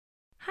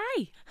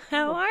Hi,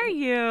 how are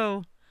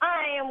you?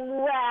 I am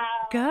well.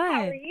 How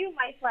are Good. you,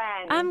 my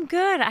friend? I'm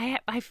good.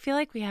 I feel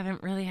like we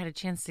haven't really had a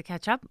chance to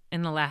catch up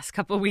in the last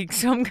couple of weeks,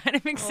 so I'm kind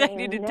of I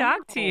excited to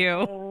talk to know. you.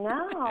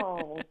 I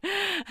know.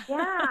 Yeah,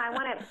 I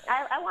want to.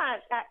 I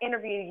want to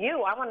interview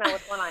you. I want to know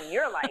what's going on in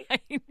your life.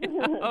 I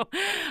know.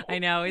 I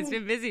know. It's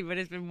been busy, but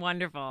it's been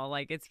wonderful.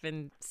 Like it's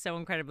been so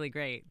incredibly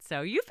great.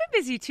 So you've been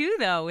busy too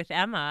though with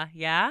Emma,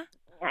 yeah?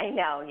 I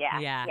know.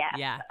 Yes. Yeah, Yes.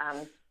 yeah.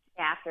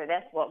 After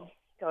this, we'll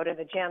go to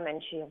the gym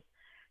and she'll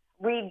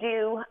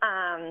redo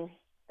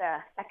the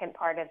second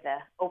part of the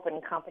open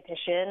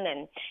competition,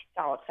 and it's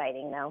all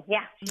exciting though.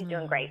 Yeah, she's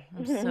doing Oh, great.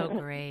 I'm so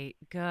great.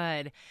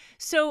 Good.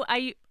 So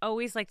I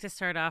always like to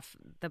start off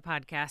the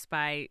podcast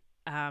by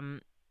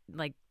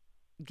like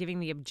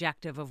giving the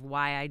objective of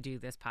why I do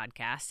this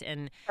podcast.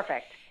 And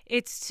Perfect.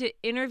 it's to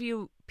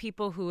interview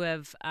people who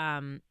have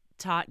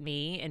taught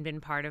me and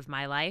been part of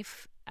my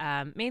life.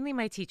 Mainly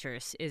my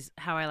teachers is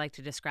how I like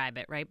to describe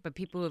it, right? But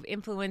people who have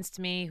influenced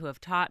me, who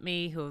have taught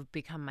me, who have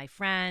become my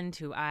friend,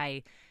 who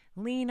I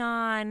lean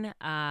on,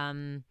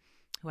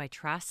 who I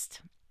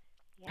trust.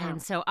 Yeah.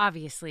 And so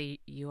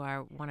obviously you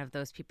are one of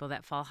those people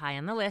that fall high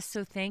on the list.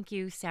 So thank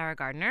you, Sarah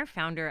Gardner,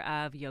 founder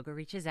of Yoga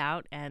Reaches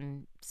Out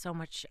and so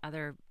much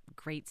other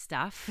great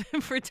stuff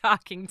for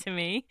talking to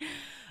me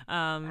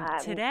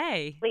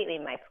today. Completely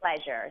my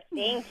pleasure.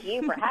 Thank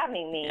you for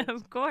having me.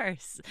 Of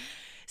course.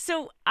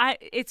 So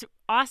it's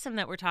awesome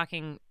that we're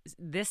talking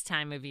this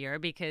time of year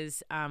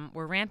because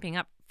we're ramping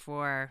up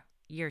for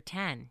year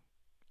 10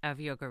 of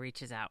Yoga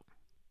Reaches Out.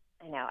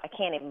 I know. I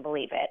can't even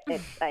believe it.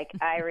 It's like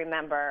I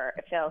remember.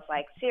 It feels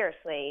like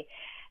seriously.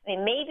 I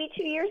mean, maybe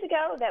 2 years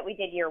ago that we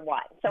did year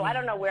one. So I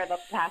don't know where the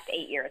past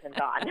 8 years have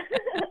gone.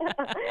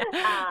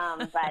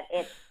 But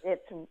it's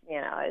it's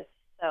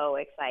so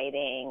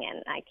exciting,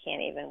 and I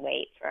can't even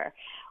wait for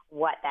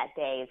what that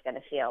day is going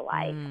to feel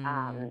like.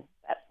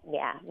 But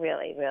yeah,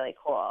 really, really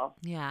cool.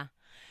 Yeah.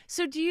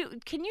 So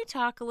can you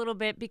talk a little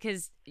bit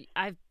because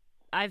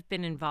I've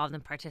been involved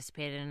and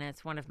participated and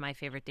it's one of my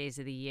favorite days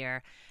of the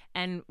year.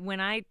 And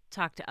when I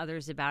talk to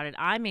others about it,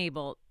 I'm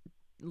able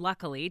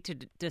luckily to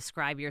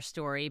describe your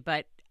story,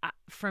 but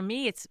for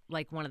me it's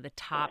like one of the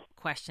top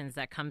questions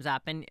that comes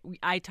up. And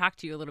I talked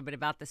to you a little bit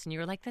about this and you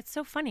were like, that's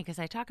so funny because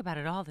I talk about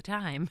it all the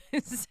time.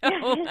 So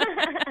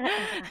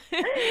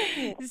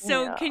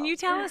can No. you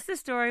tell us the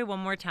story one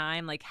more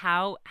time? Like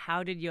how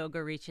did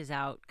Yoga Reaches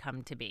Out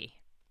come to be?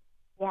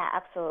 Yeah,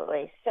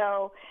 absolutely.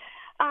 So,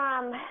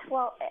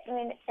 well, I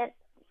mean, it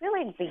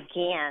really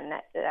began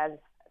as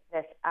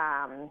this,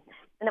 and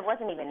it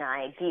wasn't even an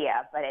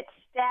idea, but it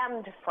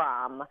stemmed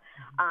from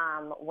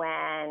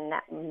when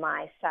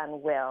my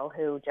son Will,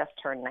 who just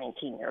turned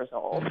 19 years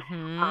old,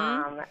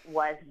 Mm-hmm.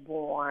 was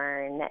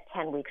born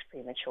 10 weeks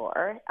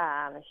premature.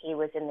 He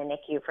was in the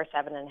NICU for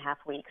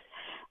 7.5 weeks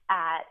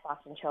at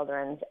Boston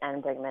Children's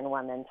and Brigham and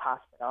Women's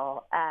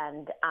Hospital,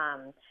 and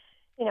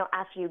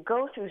after you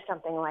go through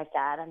something like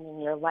that, I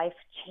mean, your life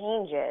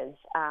changes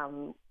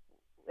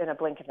in a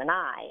blink of an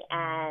eye.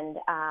 And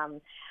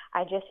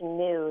I just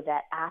knew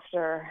that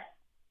after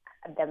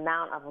the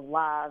amount of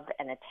love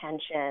and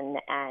attention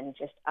and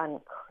just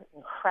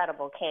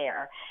incredible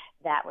care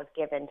that was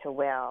given to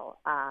Will,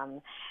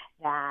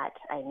 that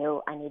I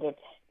knew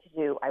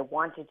I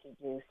wanted to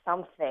do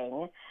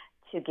something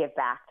to give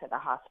back to the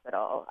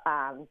hospital.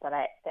 But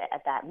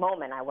at that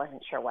moment, I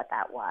wasn't sure what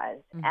that was.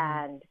 Mm-hmm.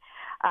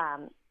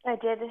 And I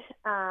did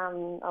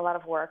a lot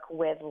of work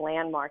with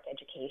Landmark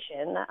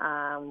Education.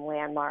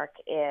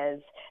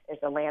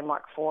 There's a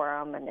Landmark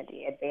Forum and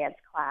the Advanced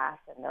Class,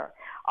 and they're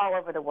all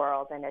over the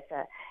world. And it's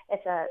a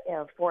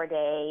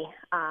 4-day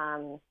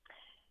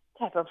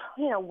type of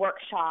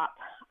workshop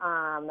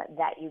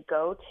that you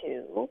go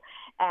to,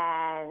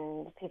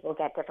 and people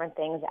get different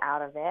things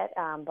out of it.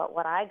 But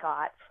what I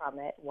got from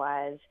it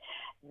was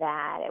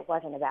that it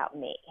wasn't about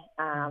me.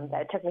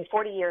 That it took me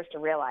 40 years to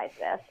realize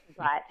this,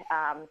 but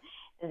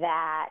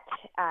that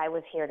I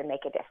was here to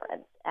make a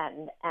difference.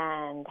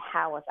 And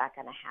how was that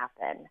going to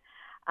happen?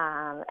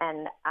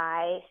 And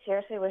I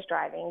seriously was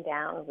driving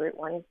down Route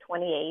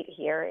 128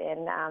 here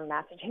in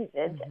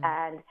Massachusetts,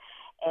 and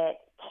it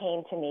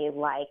came to me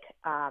like,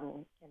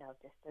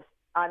 just this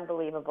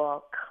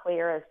unbelievable,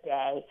 clear as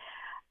day.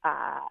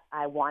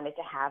 I wanted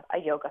to have a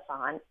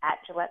yogathon at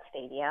Gillette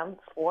Stadium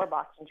for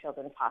Boston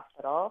Children's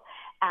Hospital,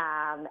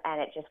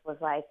 and it just was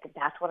like,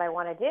 that's what I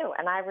want to do.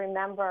 And I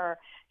remember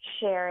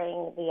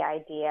sharing the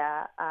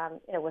idea,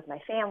 with my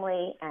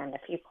family and a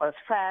few close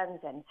friends,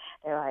 and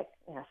they're like,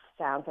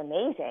 sounds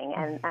amazing.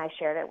 And I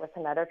shared it with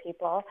some other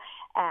people,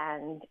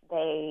 and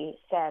they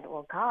said,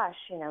 well, gosh,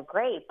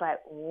 great,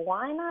 but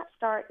why not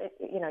start,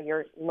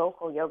 your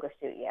local yoga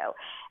studio?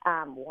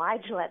 Why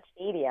Gillette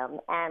Stadium?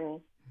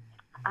 And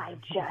I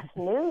just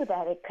knew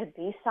that it could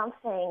be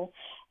something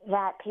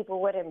that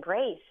people would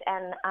embrace.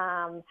 And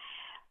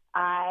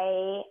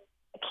I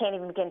can't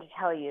even begin to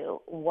tell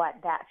you what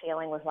that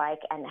feeling was like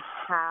and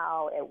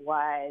how it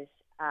was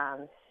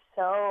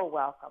so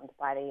welcomed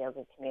by the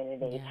yoga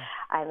community. Yeah.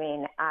 I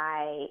mean,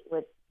 I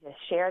would just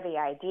share the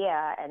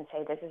idea and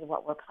say, this is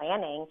what we're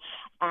planning.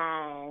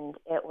 And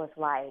it was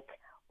like,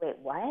 wait,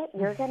 what?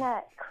 You're going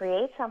to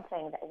create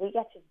something that we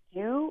get to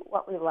do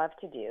what we love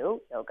to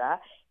do, yoga,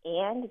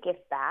 and give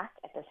back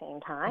at the same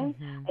time?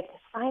 Like,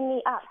 sign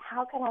me up.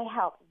 How can I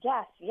help?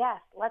 Yes,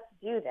 let's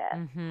do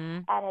this.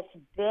 And it's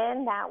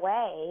been that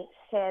way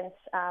since,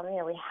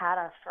 we had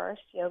our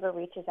first Yoga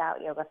Reaches Out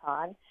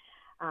Yogathon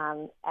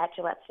at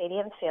Gillette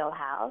Stadium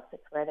Fieldhouse.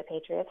 It's where the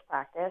Patriots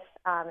practice,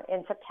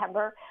 in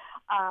September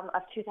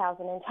of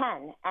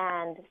 2010.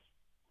 And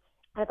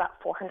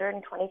about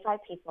 425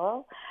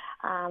 people.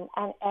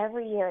 And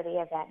every year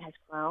the event has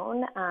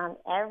grown.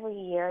 Every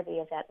year the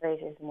event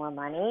raises more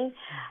money.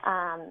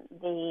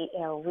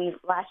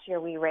 Last year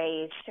we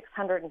raised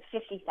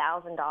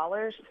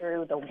 $650,000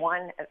 through the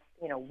one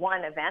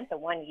event, the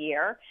 1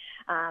 year.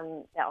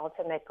 The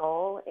ultimate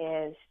goal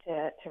is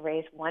to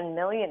raise $1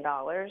 million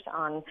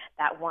on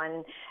that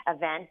one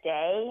event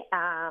day.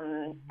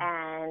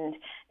 And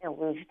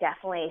we've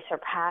definitely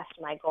surpassed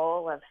my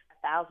goal of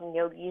 1,000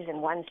 yogis in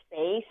one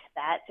space.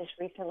 That just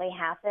recently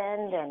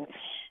happened. And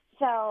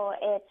so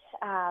it's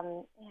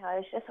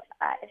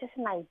just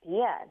an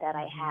idea that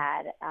I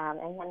had,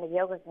 and then the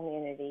yoga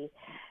community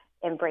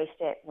embraced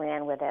it,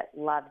 ran with it,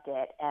 loved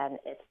it, and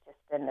it's just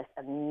been this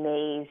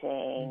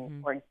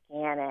amazing,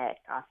 organic,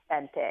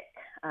 authentic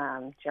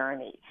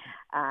journey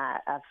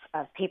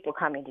of people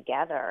coming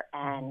together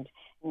and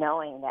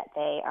knowing that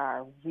they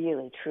are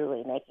really,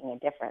 truly making a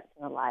difference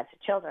in the lives of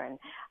children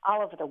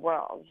all over the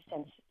world,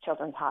 since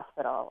Children's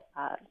Hospital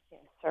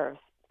serves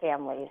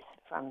families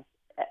from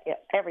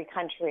every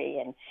country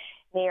and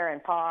near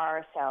and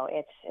far. So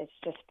it's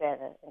just been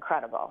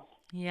incredible.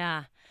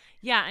 Yeah.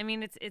 I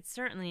mean, it's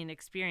certainly an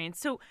experience.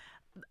 So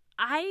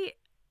I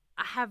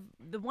have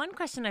the one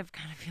question I've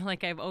kind of feel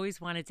like I've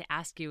always wanted to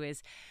ask you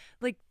is,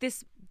 like,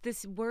 this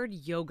word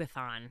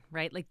yogathon,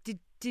 right? Like,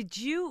 did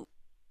you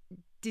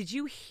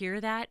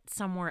hear that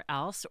somewhere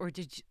else, or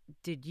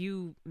did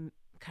you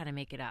kind of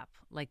make it up?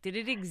 Like, did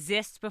it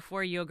exist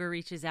before Yoga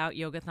Reaches Out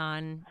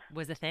Yogathon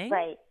was a thing?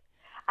 Right.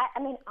 I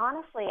mean,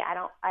 honestly,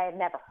 I had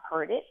never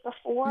heard it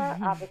before.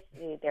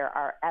 Obviously, there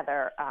are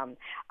other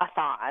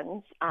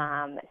athons,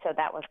 so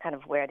that was kind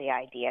of where the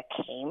idea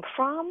came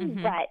from.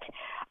 But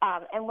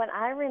and when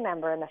I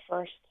remember in the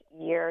first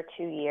year,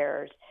 2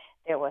 years,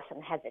 there was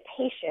some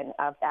hesitation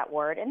of that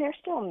word, and there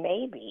still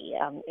may be,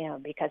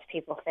 because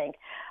people think,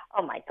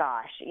 oh my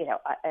gosh,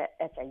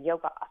 it's a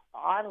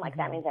yoga-a-thon, like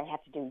that means I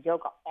have to do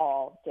yoga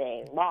all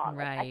day long.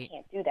 Right. Like, I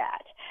can't do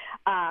that.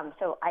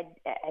 So I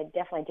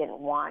definitely didn't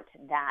want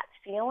that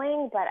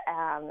feeling, but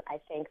I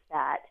think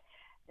that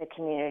the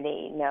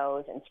community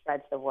knows and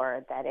spreads the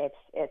word that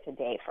it's a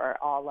day for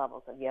all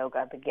levels of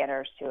yoga,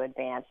 beginners to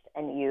advanced,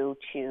 and you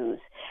choose,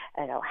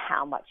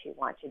 how much you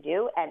want to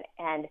do.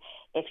 And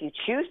if you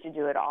choose to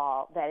do it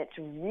all, that it's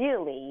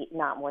really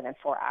not more than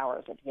 4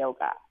 hours of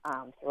yoga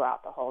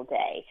throughout the whole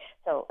day.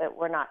 So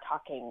we're not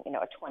talking, a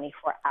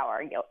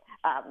 24-hour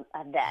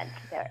event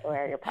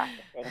where you're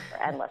practicing for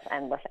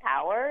endless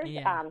hours.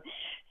 Yeah.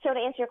 So to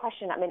answer your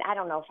question, I mean, I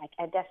don't know if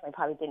I definitely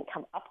probably didn't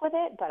come up with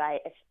it, but I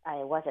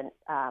wasn't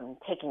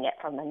taking it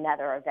from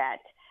another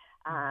event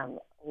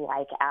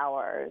like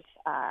ours.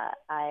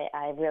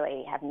 I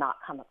really have not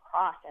come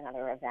across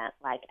another event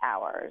like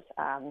ours.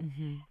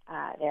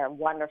 There are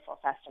wonderful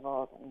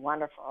festivals and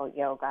wonderful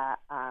yoga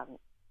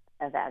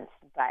events,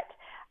 but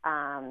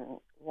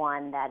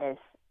one that is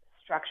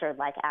structured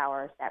like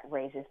ours, that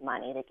raises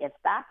money, that gives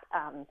back,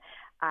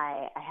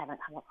 I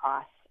haven't come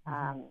across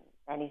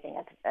anything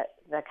of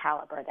the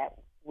caliber that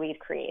we've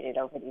created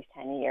over these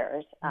 10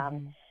 years.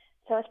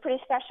 So it's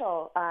pretty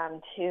special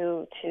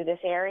to this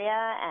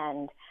area,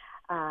 and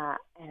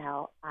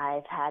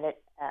I've had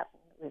it.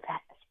 We've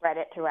spread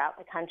it throughout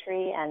the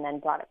country, and then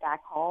brought it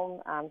back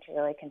home to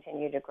really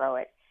continue to grow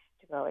it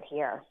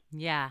here.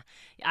 Yeah,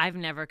 I've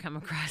never come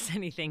across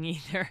anything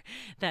either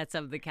that's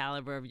of the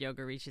caliber of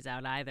Yoga Reaches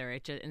Out either.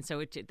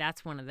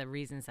 That's one of the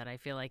reasons that I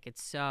feel like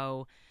it's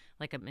so.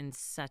 Like, I'm in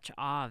such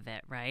awe of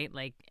it, right?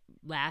 Like,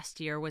 last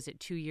year, was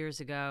it 2 years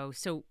ago?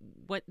 So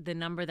what the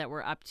number that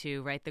we're up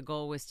to, right? The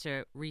goal was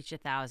to reach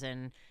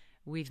 1,000.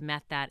 We've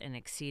met that and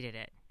exceeded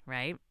it,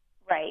 right?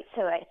 Right.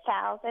 So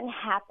 1,000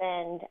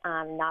 happened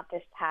not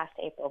this past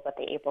April, but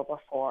the April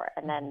before.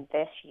 And then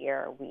this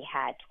year we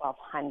had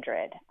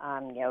 1,200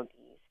 yogis.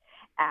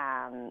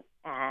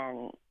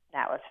 And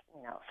that was,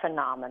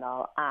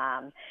 phenomenal.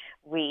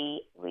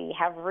 We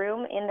have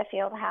room in the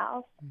field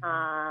house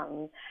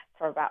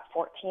for about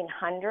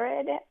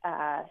 1,400.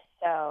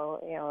 So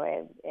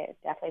it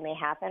definitely may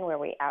happen where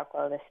we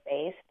outgrow the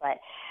space, but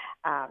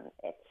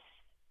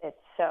it's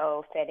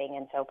so fitting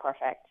and so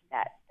perfect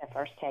that the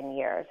first 10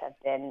 years have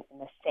been in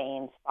the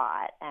same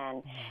spot.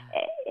 And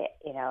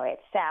it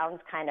sounds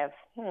kind of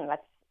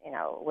that's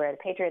where the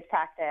Patriots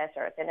practice,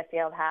 or it's in a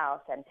field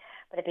house,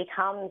 but it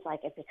becomes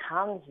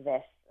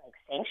this like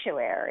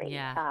sanctuary.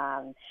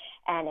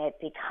 And it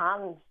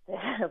becomes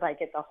like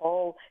it's a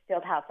whole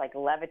field house, like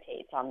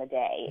levitates on the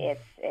day.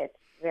 It's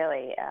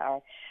really a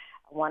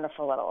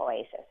wonderful little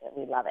oasis.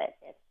 We love it.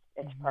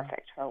 it's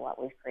perfect for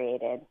what we've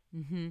created.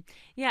 Mm-hmm.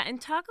 Yeah, and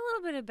talk a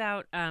little bit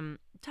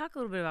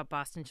about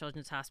Boston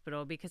Children's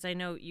Hospital, because I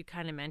know you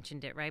kind of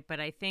mentioned it, right? But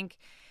I think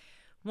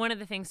one of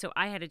the things, so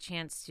I had a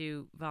chance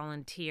to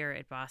volunteer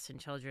at Boston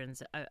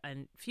Children's a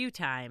few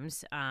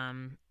times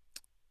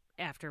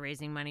after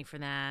raising money for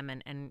them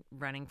and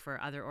running for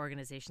other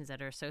organizations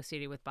that are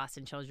associated with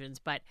Boston Children's.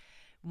 But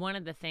one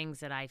of the things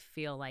that I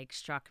feel like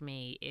struck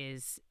me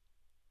is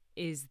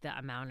the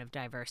amount of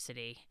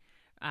diversity,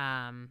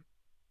 and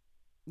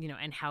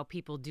how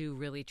people do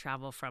really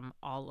travel from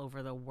all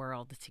over the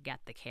world to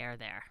get the care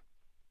there.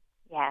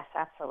 Yes,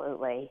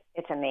 absolutely.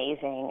 It's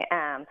amazing.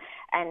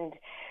 And,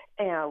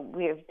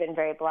 we've been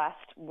very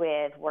blessed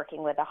with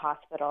working with a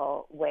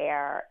hospital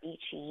where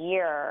each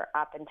year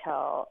up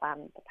until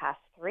the past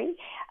three,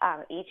 I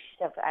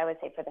would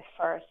say for the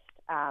first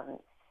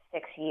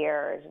 6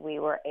 years, we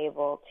were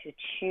able to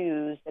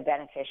choose the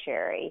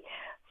beneficiary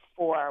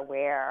for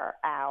where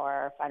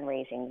our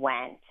fundraising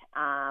went.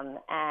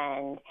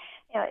 And,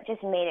 it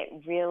just made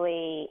it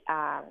really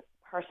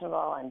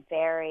personable and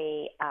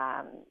very,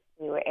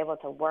 we were able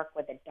to work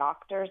with the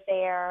doctors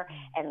there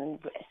and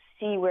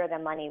see where the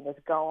money was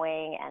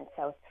going. And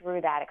so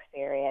through that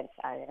experience,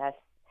 I've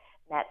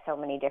met so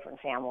many different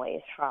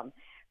families from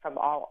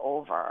all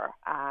over.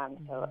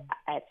 So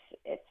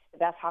it's the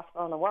best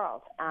hospital in the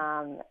world.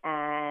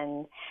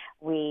 And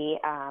we've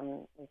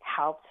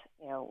helped,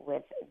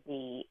 with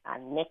the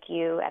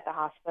NICU at the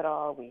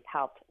hospital. We've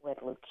helped with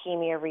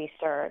leukemia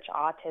research,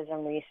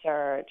 autism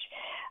research.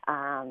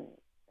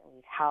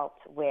 We've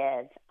helped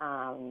with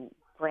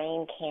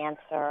brain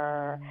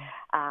cancer,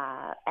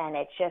 and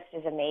it just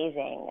is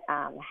amazing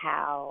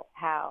how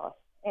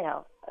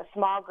a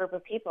small group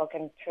of people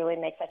can truly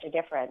make such a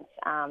difference.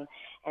 And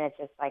it's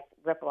just like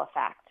ripple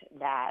effect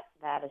that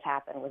has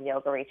happened with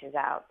Yoga Reaches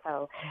Out.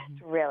 So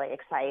it's really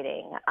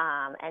exciting.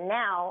 And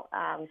now,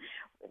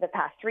 the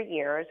past 3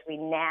 years, we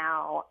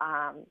now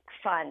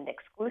fund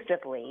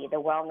exclusively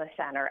the Wellness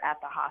Center at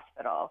the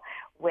hospital,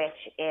 which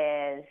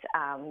is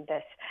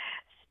this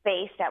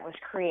space that was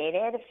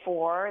created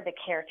for the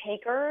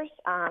caretakers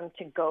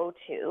to go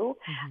to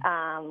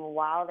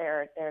while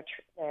they're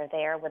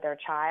there with their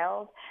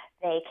child.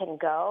 They can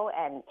go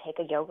and take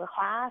a yoga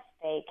class.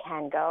 They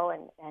can go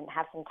and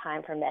have some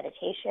time for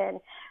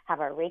meditation, have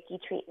a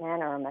Reiki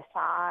treatment or a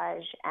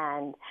massage,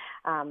 and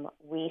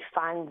we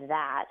fund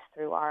that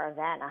through our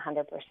event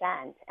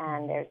 100%.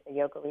 And there's the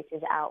Yoga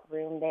Reaches Out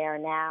room there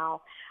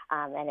now,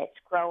 and it's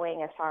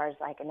growing as far as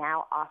like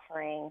now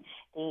offering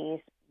these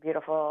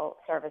beautiful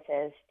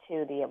services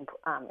to the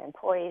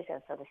employees,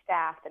 and so the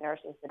staff, the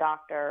nurses, the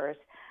doctors,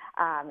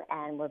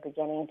 and we're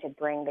beginning to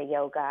bring the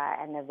yoga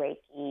and the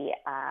Reiki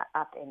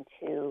up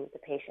into the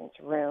patients'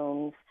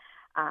 rooms.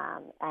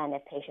 And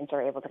if patients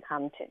are able to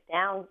come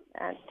down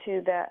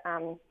to the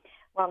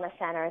wellness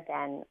center,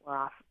 then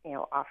we're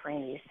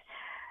offering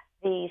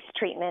these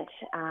treatments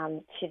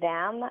to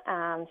them.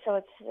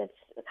 So it's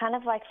kind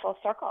of like full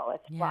circle.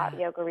 It's what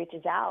Yoga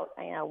Reaches Out.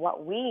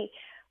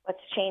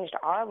 What's changed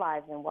our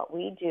lives and what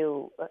we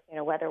do,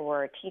 whether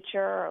we're a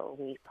teacher or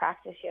we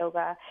practice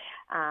yoga,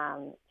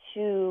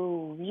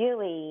 to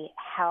really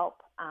help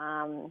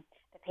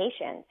the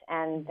patients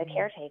and the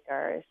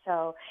caretakers.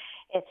 So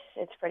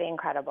it's pretty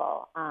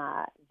incredible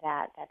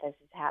that this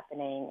is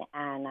happening,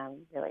 and I'm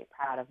really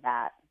proud of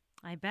that.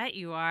 I bet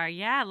you are.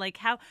 Yeah. Like,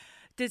 how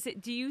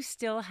do you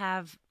still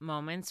have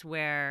moments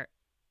where,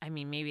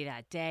 maybe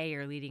that day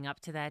or leading up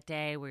to that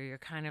day, where you're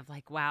kind of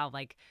like, wow,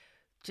 like,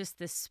 just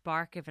this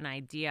spark of an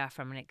idea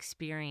from an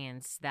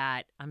experience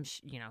that I'm,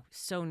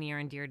 so near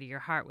and dear to your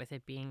heart, with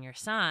it being your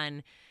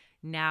son,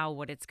 now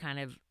what it's kind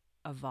of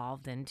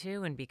evolved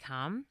into and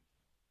become?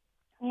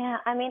 Yeah,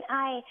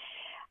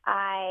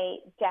 I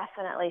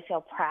definitely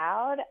feel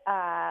proud,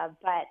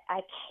 but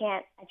I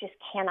just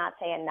cannot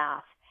say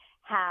enough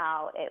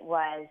how it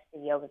was the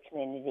yoga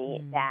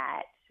community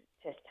that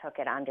just took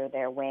it under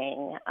their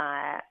wing.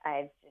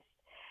 I've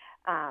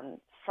just,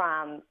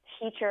 from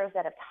teachers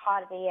that have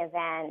taught the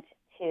event,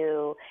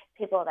 to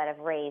people that have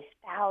raised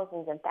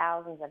thousands and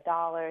thousands of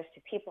dollars,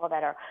 to people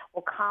that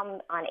will come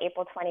on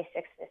April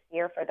 26th this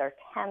year for their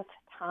 10th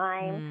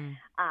time.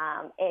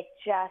 It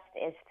just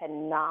is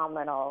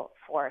phenomenal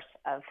force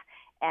of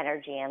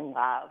energy and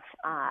love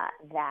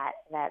that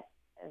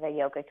the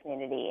yoga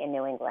community in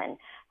New England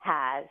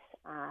has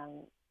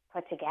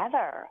put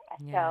together.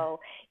 Yeah. So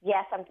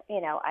yes,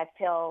 I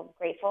feel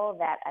grateful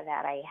that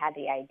I had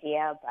the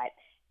idea, but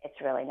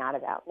it's really not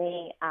about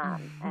me.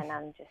 And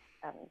I'm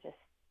just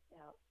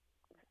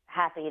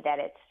happy that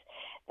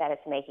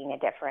it's making a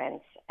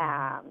difference.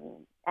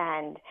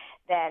 And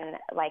then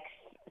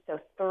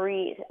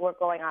we're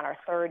going on our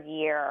third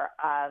year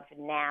of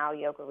now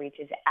Yoga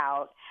Reaches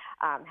Out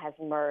has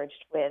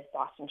merged with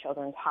Boston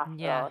Children's Hospital.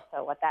 Yeah.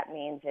 So what that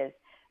means is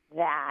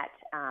that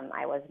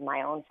I was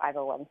my own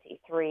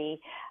 501c3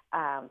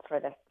 for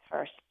the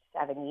first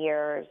 7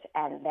 years,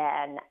 and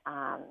then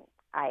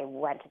I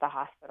went to the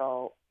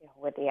hospital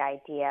with the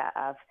idea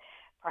of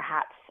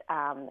perhaps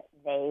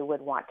they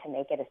would want to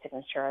make it a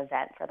signature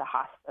event for the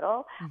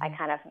hospital. I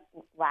kind of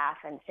laugh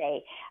and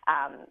say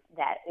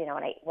that,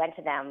 when I went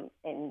to them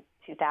in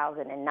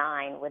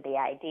 2009 with the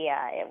idea,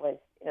 it was,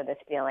 this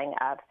feeling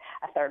of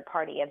a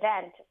third-party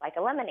event, like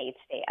a lemonade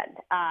stand.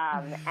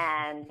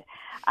 And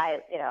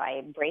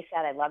I embraced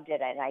that. I loved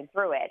it, and I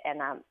grew it.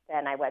 And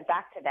then I went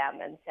back to them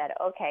and said,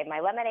 okay, my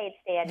lemonade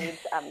stand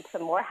needs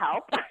some more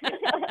help.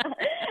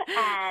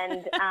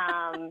 And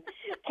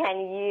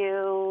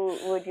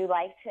would you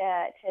like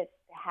to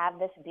have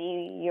this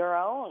be your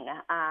own?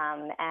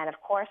 And of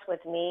course,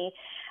 with me,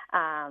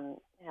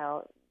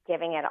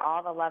 giving it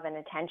all the love and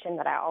attention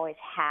that I always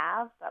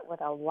have, but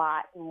with a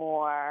lot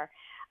more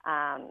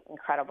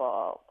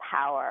incredible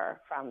power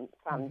from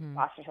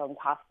Boston Children's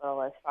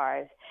Hospital as far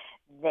as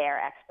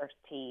their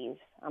expertise.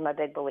 I'm a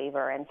big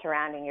believer in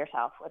surrounding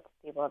yourself with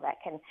people that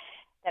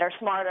are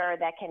smarter,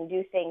 that can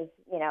do things,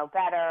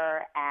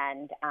 better.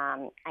 And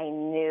I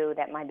knew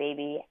that my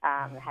baby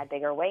had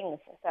bigger wings,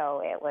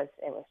 so it was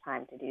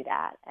time to do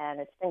that. And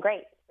it's been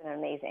great. It's been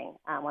amazing.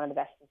 One of the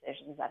best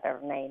decisions I've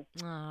ever made.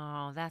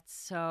 Oh, that's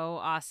so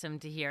awesome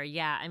to hear.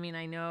 Yeah, I mean,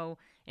 I know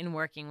in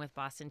working with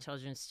Boston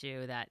Children's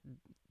too that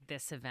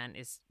this event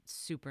is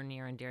super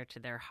near and dear to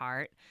their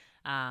heart,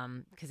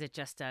 because it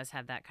just does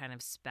have that kind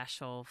of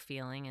special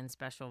feeling and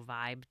special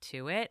vibe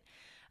to it.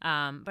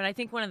 But I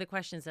think one of the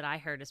questions that I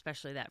heard,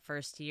 especially that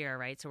first year,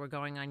 right? So we're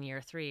going on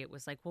year 3. It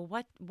was like, well,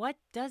 what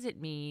does it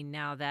mean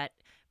now that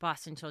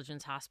Boston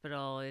Children's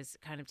Hospital is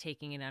kind of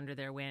taking it under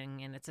their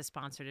wing, and it's a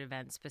sponsored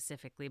event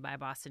specifically by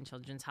Boston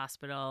Children's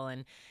Hospital?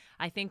 And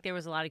I think there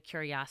was a lot of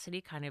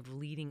curiosity kind of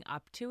leading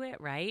up to it,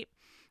 right?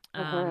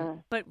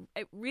 But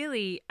it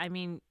really, I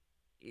mean,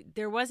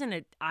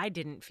 I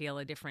didn't feel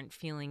a different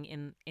feeling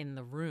in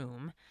the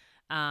room.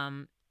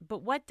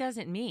 But what does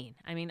it mean?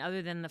 I mean,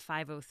 other than the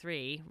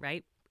 503,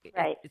 right?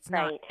 Right. It's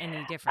not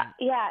any different.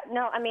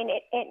 No, I mean,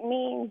 it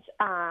means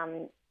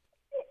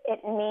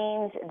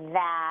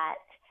that,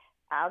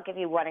 I'll give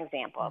you one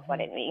example of what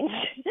it means.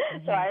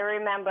 So I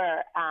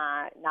remember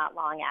not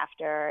long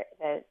after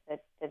the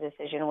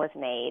decision was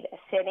made,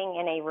 sitting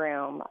in a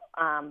room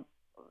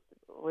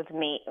with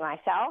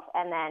myself,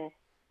 and then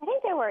I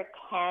think there were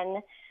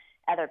 10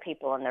 other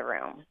people in the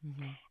room.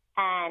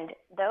 And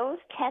those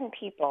 10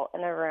 people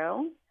in the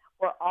room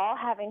were all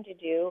having to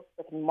do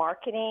with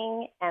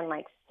marketing and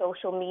like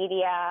social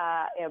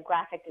media,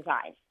 graphic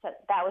design. So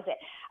that was it.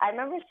 I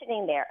remember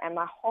sitting there and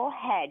my whole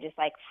head just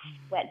like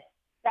went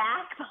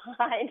back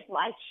behind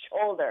my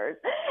shoulders,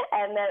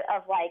 and then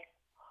of like,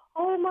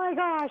 oh my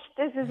gosh,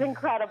 this is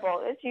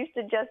incredible. This used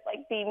to just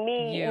like be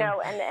me, and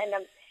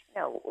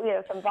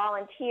some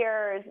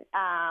volunteers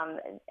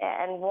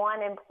and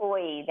one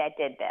employee that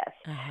did this.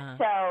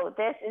 So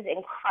this is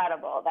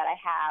incredible that I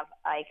have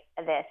like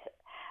this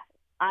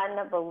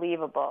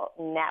unbelievable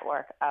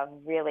network of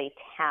really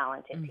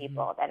talented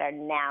people that are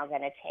now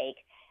going to take,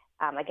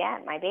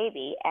 again, my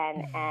baby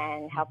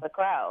and help it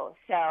grow.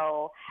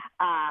 So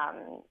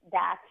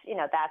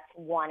that's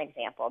one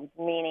example,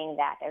 meaning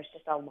that there's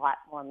just a lot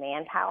more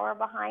manpower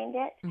behind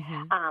it,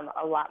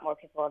 a lot more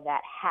people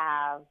that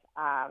have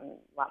a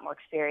lot more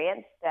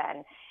experience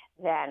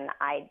than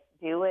I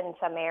do in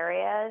some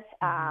areas.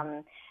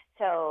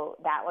 So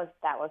that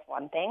was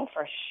one thing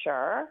for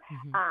sure.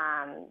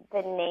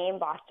 The name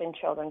Boston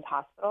Children's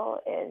Hospital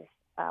is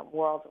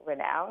world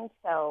renowned.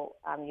 So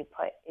you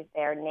put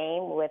their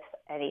name with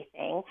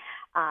anything,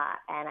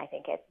 and I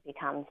think it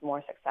becomes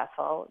more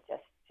successful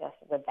just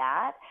with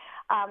that.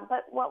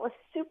 But what was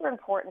super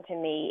important to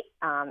me,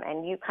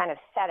 and you kind of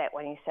said it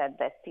when you said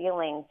the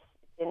feelings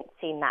didn't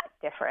seem that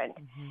different,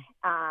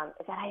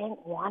 is that I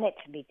didn't want it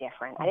to be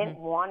different. I didn't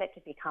want it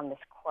to become this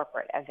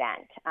corporate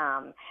event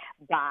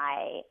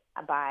by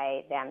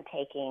them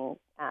taking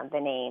the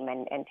name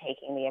and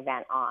taking the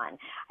event on.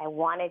 I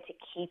wanted to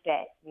keep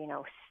it,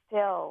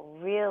 still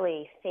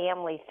really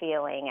family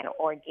feeling and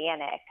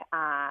organic.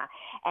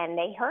 And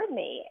they heard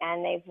me,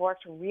 and they've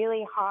worked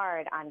really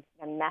hard on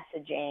the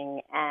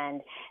messaging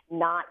and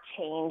not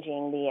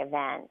changing the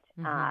event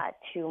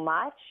too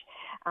much,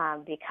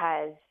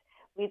 because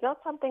we built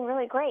something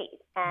really great,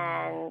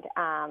 and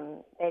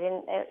they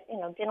didn't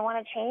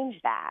want to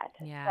change that.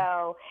 Yeah.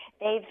 So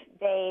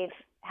they've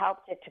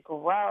helped it to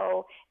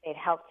grow. They've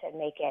helped to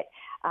make it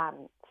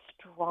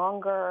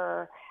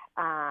stronger,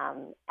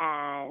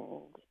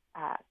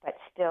 but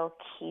still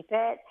keep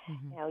it.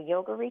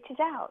 Yoga reaches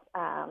out,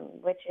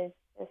 which is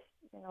this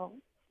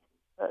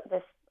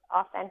this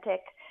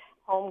authentic,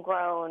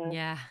 homegrown.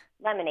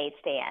 Lemonade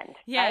stand.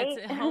 Yeah, right?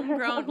 It's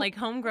homegrown. Like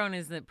homegrown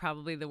is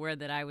probably the word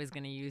that I was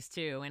going to use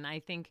too. And I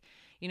think,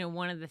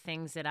 one of the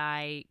things that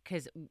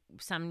because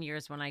some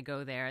years when I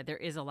go there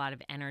is a lot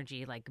of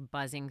energy like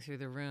buzzing through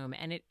the room,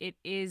 and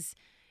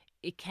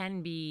it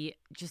can be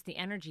just the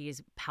energy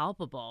is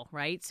palpable,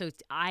 right? So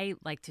I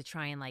like to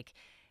try and like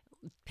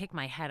pick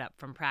my head up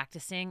from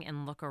practicing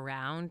and look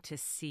around to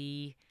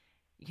see,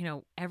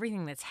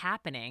 everything that's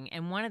happening.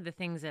 And one of the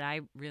things that I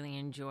really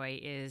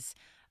enjoy is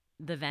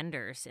the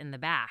vendors in the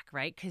back,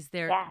 right? Because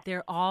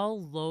they're all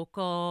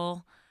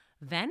local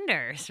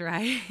vendors,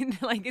 right?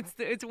 Like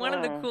it's one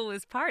of the Mm.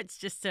 coolest parts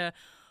just to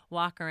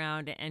walk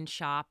around and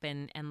shop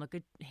and look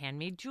at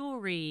handmade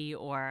jewelry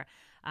or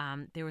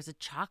there was a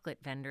chocolate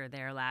vendor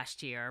there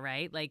last year,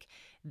 right? Like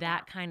Yeah.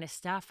 that kind of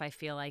stuff I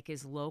feel like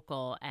is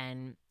local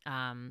and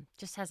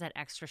just has that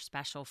extra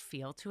special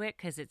feel to it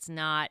because it's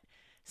not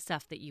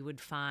stuff that you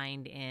would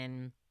find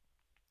in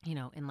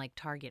in like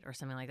Target or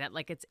something like that.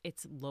 Like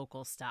it's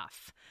local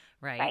stuff,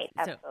 right? Right.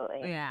 So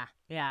Absolutely. yeah,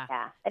 yeah.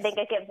 Yeah. I think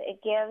it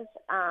gives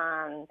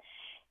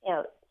you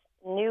know,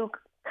 new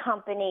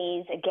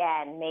companies,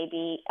 again,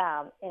 maybe,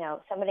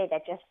 somebody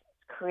that just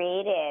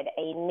created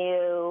a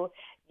new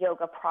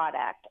yoga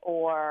product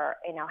or,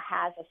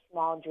 has a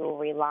small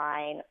jewelry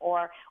line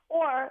or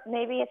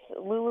maybe it's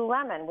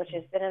Lululemon, which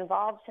has been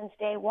involved since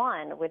day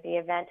one with the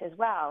event as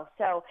well.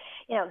 So,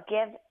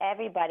 give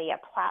everybody a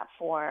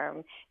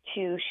platform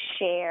to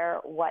share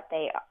what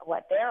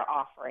they're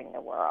offering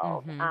the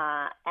world,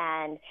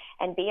 Mm-hmm.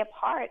 and be a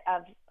part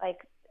of, like,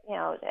 you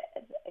know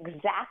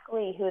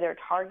exactly who they're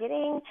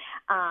targeting,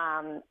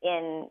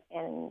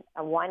 in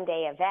a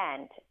one-day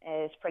event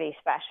is pretty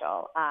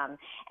special. And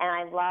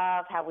I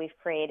love how we've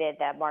created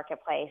the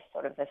marketplace,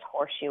 sort of this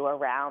horseshoe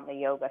around the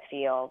yoga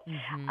field.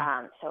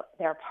 Mm-hmm. So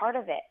they're a part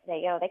of it.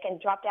 They can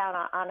drop down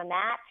on a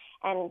mat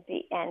and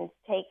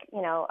take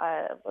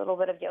a little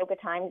bit of yoga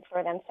time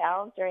for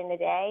themselves during the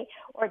day,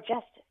 or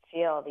just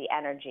feel the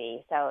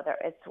energy. So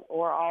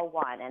we're all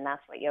one, and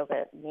that's what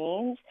yoga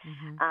means.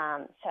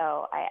 Mm-hmm.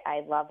 So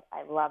I love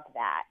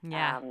that.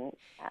 Yeah.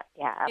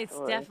 Yeah, It's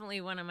absolutely.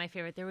 definitely one of my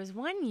favorite. There was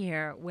one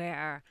year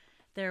where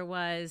there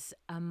was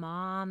a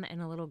mom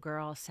and a little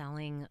girl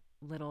selling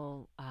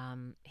little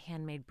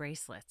handmade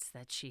bracelets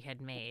that she had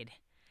made.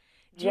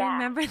 Do you Yes,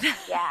 remember that?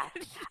 yes.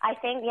 I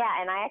think,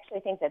 yeah, and I actually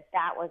think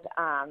that was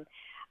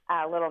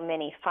a little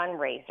mini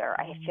fundraiser.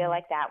 I feel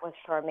like that was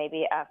for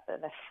maybe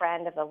the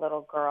friend of the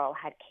little girl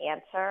had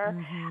cancer,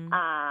 Mm-hmm.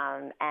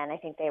 and I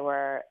think they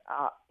were,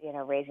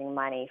 raising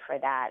money for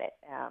that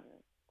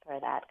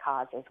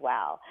cause as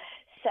well.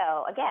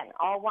 So again,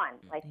 all one.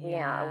 Like,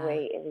 Yeah.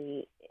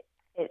 we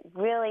it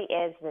really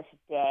is this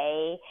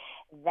day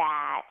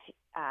that,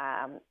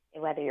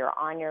 whether you're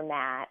on your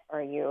mat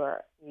or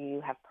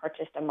you have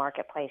purchased a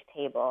marketplace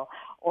table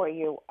or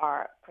you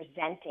are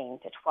presenting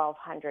to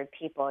 1,200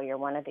 people, you're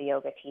one of the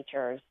yoga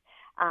teachers.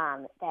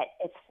 That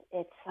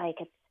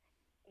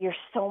you're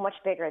so much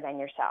bigger than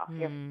yourself.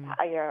 Mm.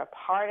 You're a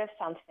part of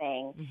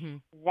something Mm-hmm.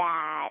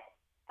 that,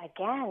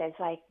 again, is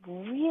like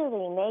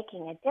really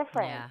making a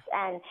difference.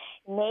 Yeah. And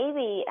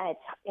maybe it's,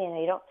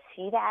 you don't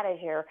see that as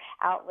you're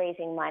out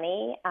raising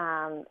money,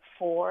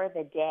 for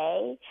the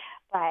day,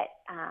 but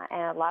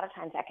and a lot of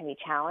times that can be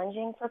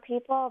challenging for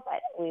people.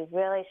 But we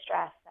really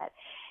stress that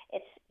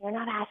you're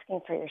not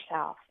asking for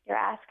yourself. You're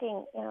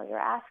asking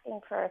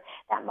for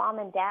that mom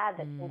and dad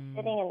that's been Mm.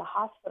 sitting in the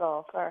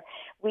hospital for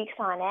weeks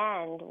on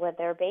end with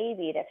their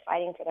baby that's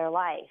fighting for their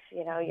life.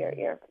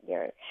 Mm-hmm.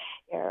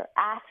 You're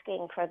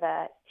asking for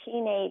the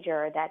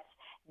teenager that's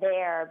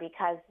there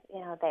because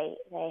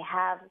they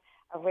have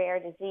a rare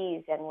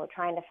disease and we're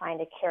trying to find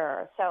a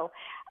cure. So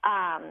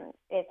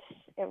it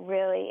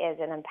really is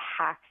an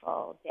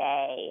impactful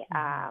day,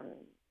 Mm-hmm.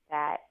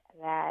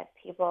 that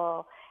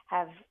people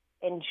have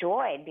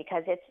enjoyed,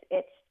 because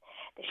it's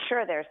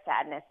sure, there's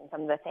sadness in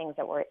some of the things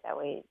that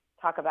we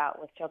talk about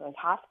with Children's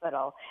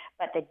Hospital,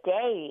 but the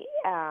day,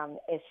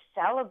 is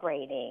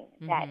celebrating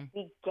that Mm-hmm.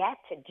 we get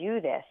to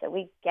do this, that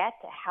we get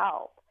to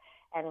help.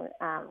 And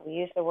we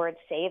use the word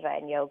seva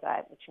in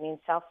yoga, which means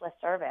selfless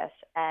service,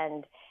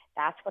 and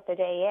that's what the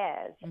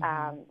day is.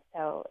 Mm-hmm.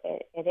 So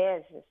it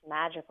is this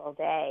magical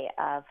day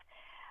of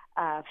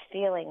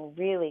feeling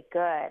really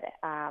good.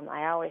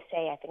 I always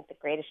say I think the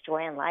greatest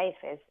joy in life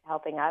is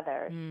helping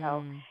others.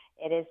 So Mm.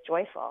 it is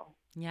joyful.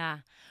 Yeah.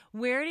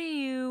 Where do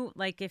you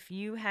like if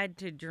you had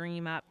to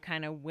dream up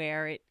kind of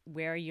where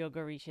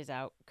yoga reaches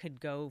out could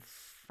go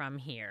from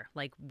here?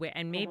 Like where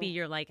and maybe Hmm.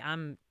 you're like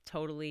I'm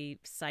totally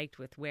psyched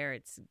with where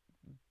it's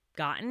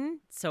gotten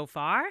so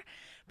far,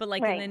 but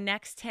like in Right. the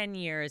next 10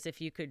 years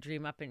if you could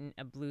dream up in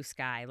a blue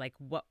sky, like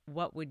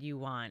what would you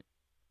want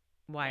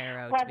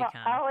YRO Well, to become?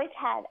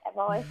 I've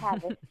always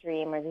had this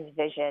dream or this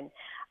vision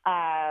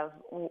of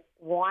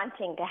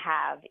wanting to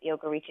have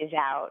Yoga Reaches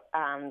Out,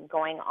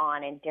 going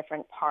on in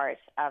different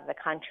parts of the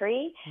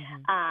country,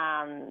 Mhm.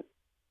 um,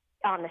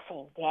 on the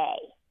same day.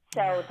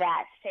 So Yeah.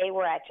 that, say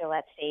we're at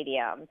Gillette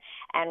Stadium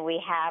and we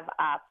have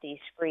up these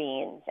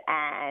screens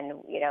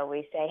and,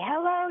 we say,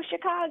 hello,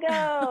 Chicago,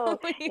 Oh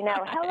my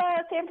God.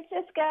 hello, San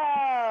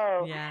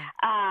Francisco.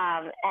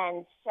 Yeah.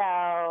 And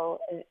so,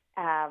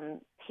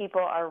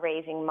 people are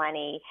raising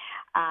money,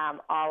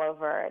 all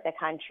over the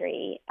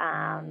country.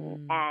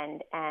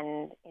 Mm.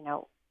 And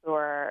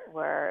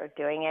we're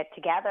doing it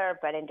together,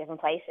 but in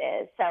different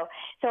places.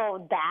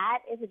 So that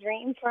is a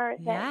dream for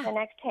Yeah. the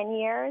next 10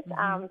 years,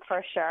 Mhm.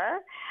 for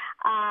sure.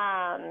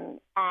 And,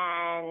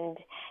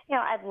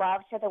 I'd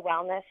love for the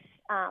wellness,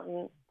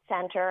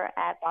 center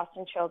at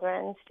Boston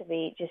Children's to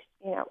be just,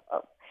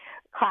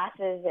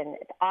 classes and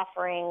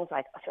offerings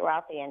like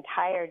throughout the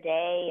entire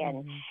day,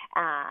 and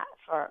Mm-hmm.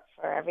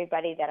 for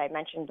everybody that I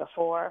mentioned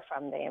before,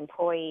 from the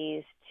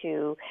employees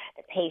to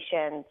the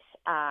patients,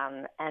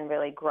 and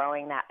really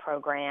growing that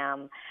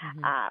program.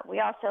 Mm-hmm. We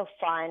also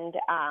fund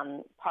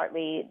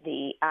partly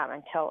the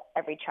Until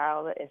Every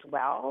Child is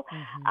Well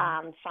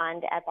Mm-hmm.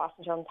 fund at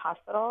Boston Children's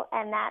Hospital,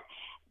 and that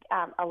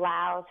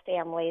allows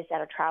families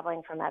that are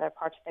traveling from other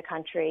parts of the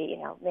country,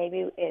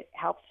 maybe it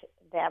helps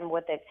them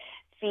with a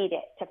feed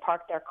it to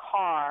park their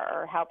car,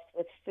 or helps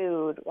with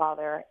food while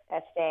they're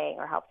staying,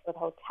 or helps with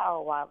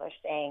hotel while they're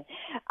staying.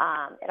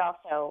 It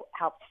also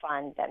helps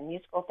fund the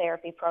musical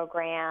therapy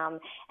program,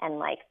 and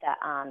like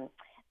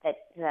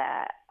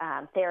the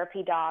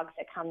therapy dogs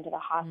that come to the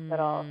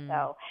hospital. Mm.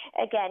 So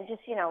again,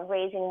 just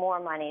raising more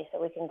money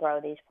so we can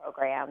grow these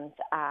programs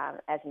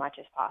as much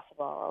as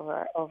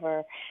possible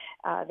over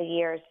the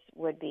years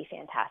would be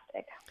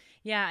fantastic.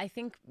 Yeah, I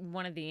think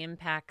one of the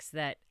impacts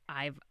that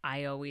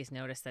I always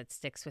notice that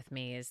sticks with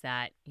me is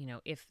that,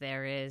 if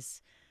there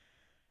is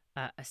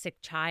a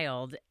sick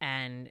child,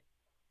 and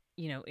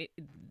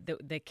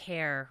the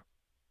care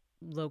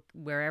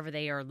wherever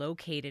they are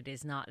located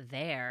is not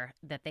there,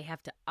 that they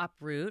have to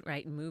uproot,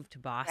 right, and move to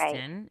Right,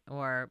 Boston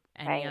or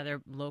any right,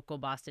 other local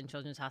Boston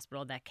Children's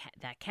Hospital that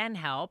can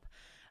help.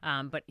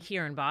 But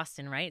here in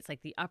Boston, right, it's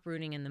like the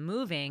uprooting and the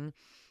moving.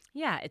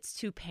 Yeah, it's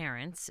two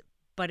parents,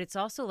 but it's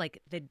also like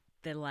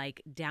the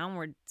like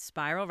downward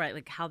spiral, right?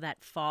 Like how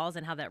that falls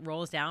and how that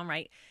rolls down,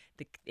 right?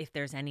 If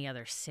there's any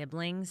other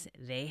siblings,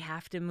 they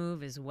have to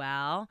move as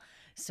well.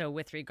 So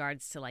with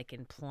regards to like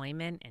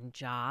employment and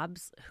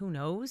jobs, who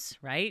knows,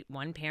 right?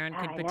 One parent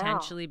yeah, could I know.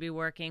 potentially be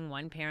working,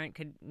 one parent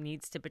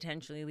needs to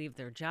potentially leave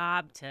their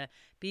job to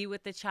be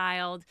with the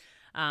child.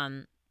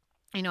 Um,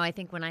 I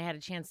think when I had a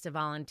chance to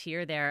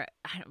volunteer there,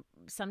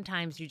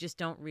 sometimes you just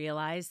don't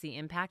realize the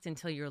impact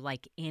until you're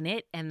like in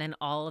it. And then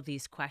all of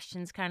these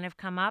questions kind of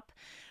come up.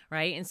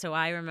 Right. And so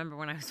I remember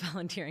when I was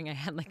volunteering, I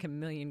had like a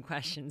million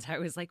questions. I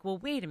was like, well,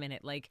 wait a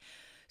minute. Like,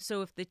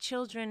 so if the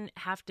children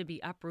have to be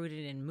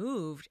uprooted and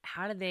moved,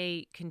 how do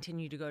they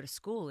continue to go to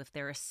school if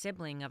they're a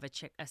sibling of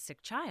a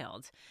sick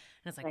child?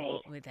 And it's like, Right.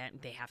 well, with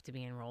that, they have to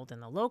be enrolled in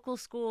the local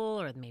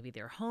school, or maybe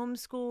they're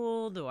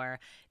homeschooled, or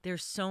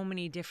there's so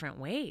many different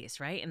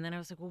ways, right? And then I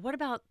was like, well, what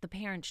about the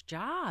parents'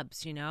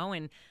 jobs,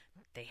 And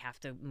they have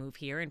to move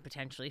here and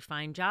potentially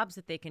find jobs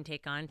that they can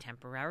take on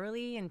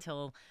temporarily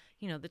until,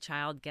 the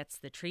child gets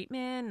the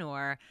treatment,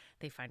 or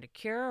they find a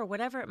cure, or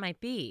whatever it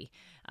might be.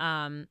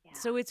 Yeah.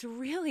 So it's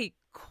really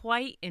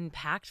quite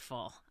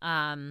impactful.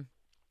 I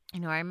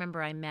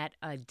remember I met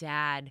a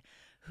dad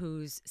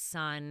whose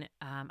son,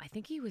 I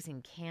think he was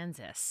in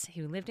Kansas.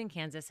 He lived in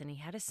Kansas, and he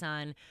had a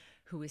son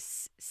who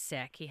was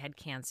sick. He had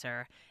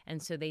cancer,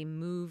 and so they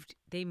moved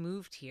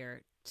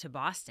here to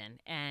Boston,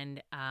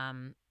 and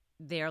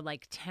they're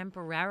like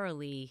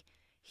temporarily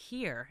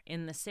here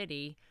in the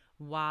city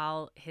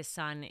while his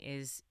son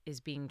is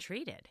being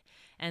treated.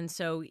 And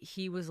so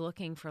he was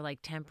looking for like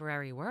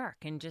temporary work,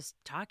 and just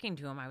talking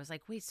to him, I was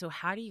like, wait, so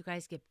how do you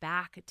guys get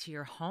back to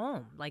your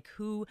home? Like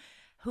who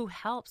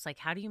helps? Like,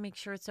 how do you make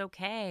sure it's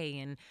okay?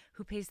 And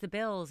who pays the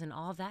bills and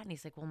all of that? And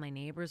he's like, well, my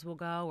neighbors will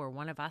go, or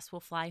one of us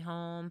will fly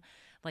home.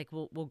 Like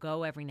we'll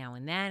go every now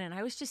and then. And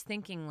I was just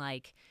thinking,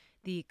 like,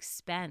 the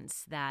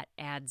expense that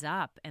adds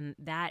up, and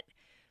that,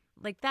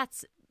 like,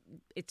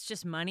 it's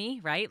just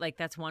money, right? Like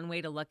that's one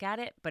way to look at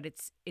it, but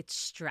it's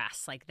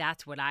stress. Like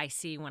that's what I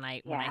see when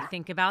I Yeah.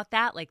 think about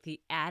that, like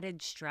the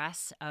added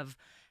stress of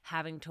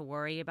having to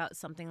worry about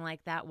something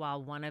like that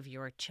while one of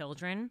your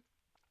children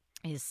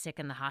is sick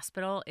in the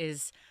hospital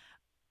is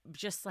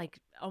just like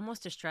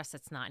almost a stress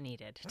that's not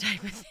needed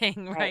type of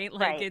thing, Right. right?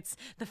 Like Right. it's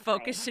the Right.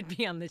 focus should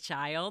be on the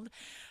child,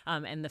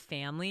 and the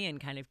family,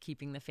 and kind of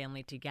keeping the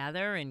family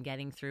together and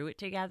getting through it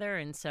together.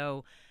 And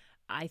so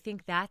I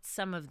think that's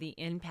some of the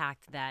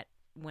impact that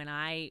when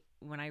I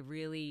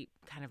really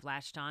kind of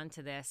latched on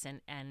to this,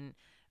 and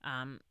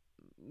um,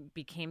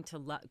 came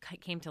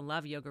to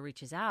love Yoga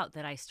Reaches Out,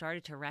 that I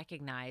started to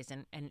recognize,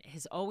 and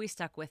has always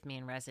stuck with me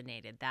and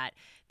resonated, that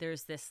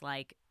there's this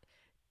like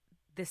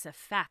this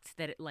effect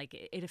that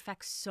it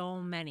affects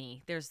so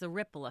many. There's the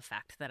ripple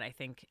effect that I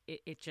think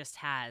it just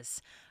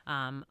has,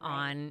 Right.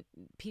 on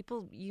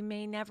people you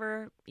may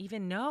never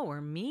even know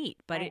or meet,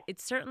 but Right. it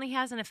certainly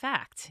has an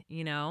effect.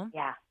 Yeah.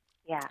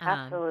 Yeah. Um,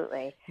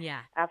 Absolutely.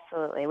 yeah.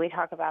 Absolutely. We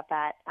talk about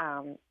that.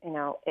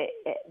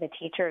 The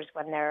teachers,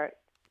 when they're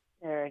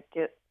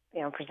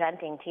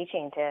presenting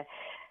teaching to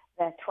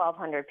the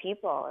 1,200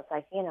 people, it's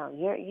like,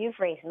 you've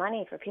raised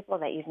money for people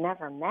that you've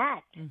never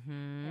met.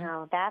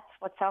 Mm-hmm. That's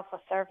what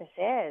selfless service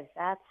is.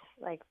 That's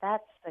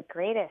the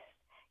greatest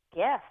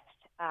gift.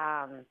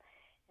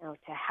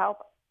 To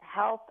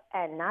help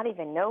and not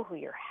even know who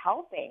you're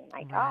helping.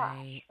 My gosh,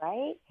 Right.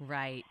 right?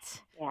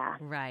 Right. Yeah.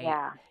 Right.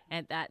 Yeah.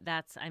 And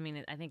that's, I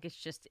mean, I think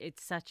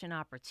it's such an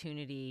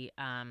opportunity,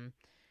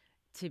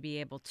 to be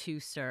able to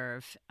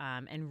serve,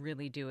 and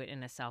really do it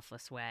in a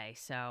selfless way.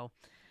 So,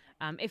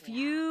 if Yeah.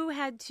 you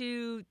had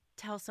to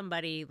tell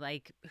somebody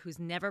like who's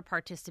never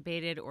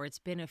participated, or it's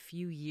been a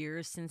few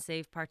years since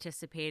they've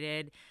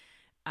participated,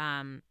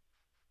 um,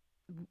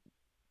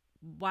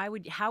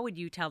 how would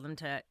you tell them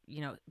to,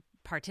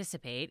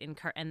 participate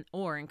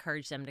or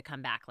encourage them to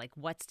come back? Like,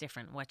 what's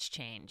different? What's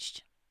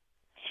changed?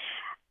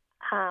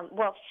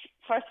 Well,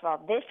 first of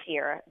all, this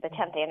year, the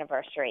 10th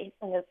anniversary,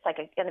 and it's like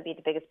going to be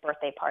the biggest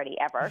birthday party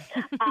ever,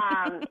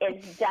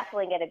 is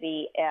definitely going to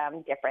be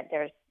different.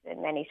 There's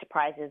many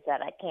surprises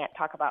that I can't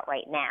talk about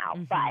right now,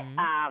 but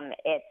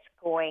it's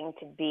going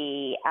to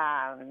be,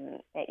 a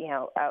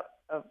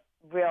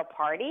real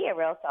party, a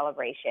real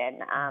celebration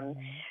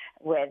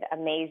with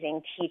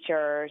amazing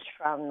teachers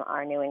from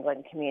our New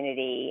England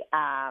community.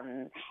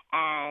 And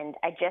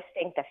I just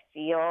think the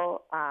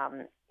feel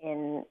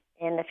in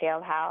the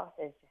field house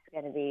is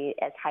going to be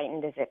as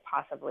heightened as it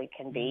possibly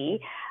can be.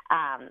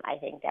 I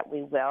think that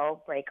we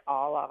will break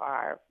all of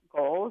our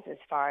goals as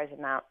far as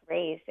amount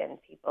raised and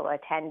people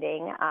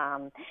attending.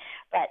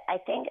 But I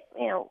think,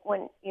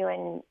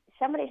 when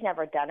somebody's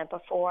never done it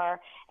before,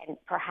 and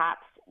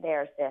perhaps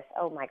there's this,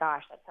 oh my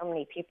gosh, that's so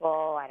many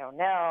people, I don't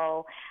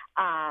know.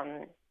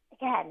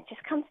 Again, it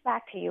just comes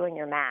back to you and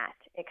your mat.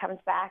 It comes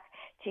back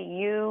to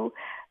you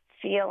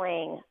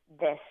feeling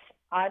this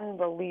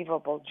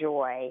unbelievable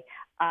joy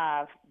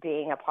of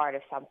being a part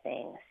of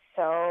something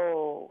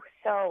so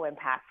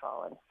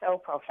impactful and so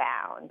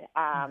profound.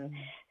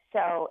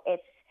 So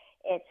it's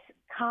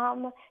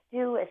come,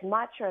 do as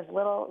much or as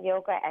little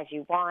yoga as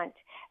you want.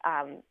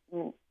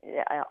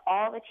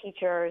 All the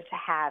teachers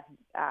have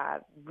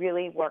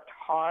really worked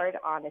hard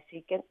on the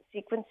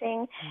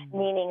sequencing,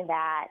 meaning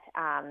that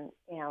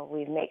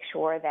we make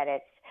sure that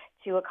it's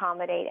to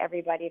accommodate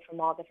everybody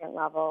from all different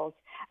levels,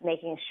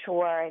 making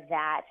sure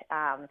that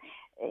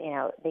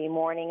the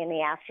morning and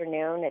the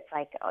afternoon, it's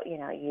like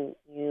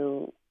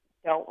you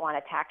don't want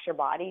to tax your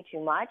body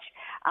too much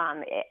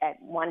at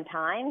one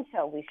time.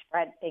 So we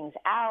spread things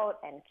out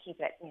and keep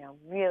it,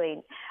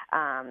 really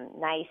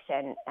nice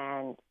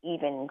and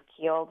even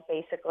keeled,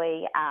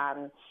 basically.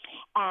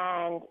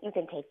 And you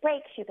can take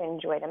breaks. You can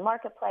enjoy the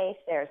marketplace.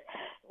 There's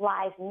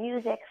live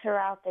music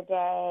throughout the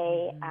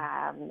day.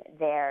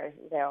 There's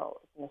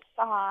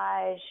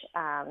massage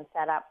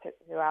set up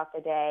throughout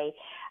the day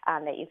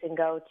that you can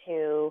go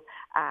to.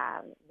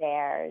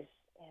 There's,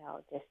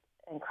 just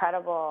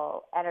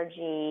incredible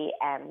energy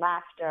and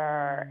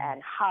laughter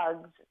and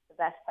hugs. It's the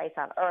best place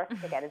on earth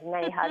to get as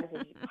many hugs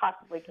as you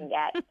possibly can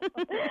get.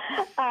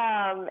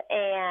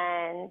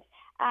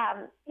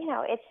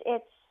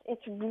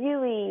 It's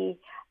really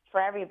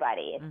for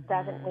everybody. It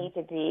doesn't need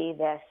to be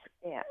this.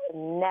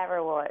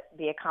 Never will it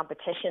be a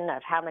competition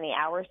of how many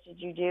hours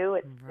did you do.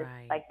 It's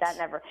like that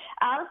never.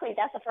 Honestly,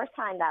 that's the first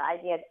time that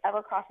idea had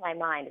ever crossed my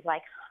mind. It's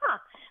like,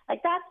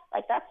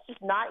 that's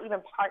just not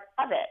even part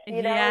of it.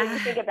 When you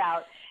think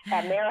about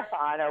a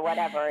marathon or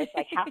whatever, it's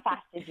like, how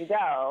fast did you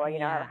go?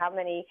 Or, how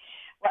many.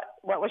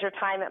 What was your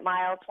time at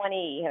mile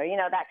 20?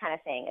 Or that kind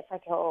of thing. It's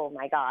like, oh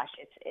my gosh,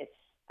 it's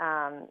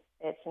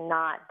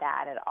not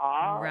that at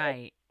all.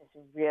 Right. It's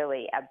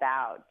really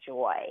about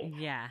joy.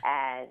 Yeah.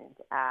 And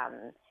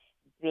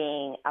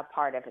being a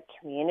part of a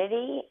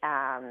community.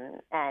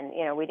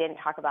 And we didn't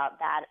talk about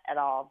that at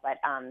all, but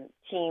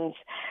teams,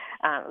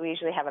 we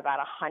usually have about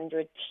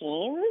 100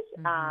 teams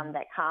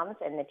that comes,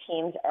 and the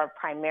teams are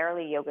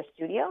primarily yoga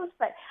studios,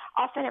 but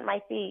often it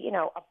might be,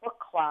 a book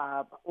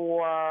club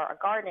or a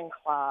garden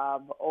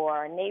club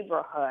or a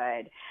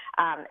neighborhood.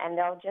 And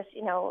they'll just,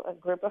 a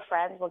group of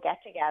friends will get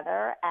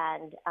together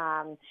and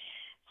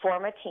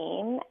form a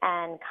team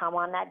and come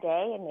on that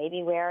day and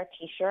maybe wear a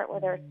T-shirt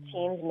with their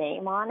team's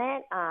name on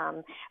it.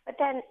 But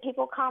then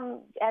people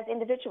come as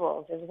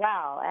individuals as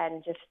well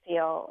and just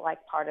feel like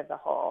part of the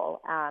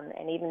whole.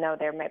 And even though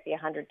there might be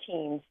 100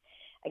 teams,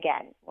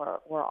 again,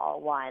 we're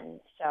all one.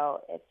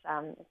 So it's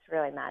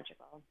really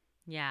magical.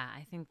 Yeah,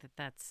 I think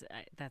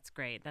that's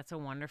great. That's a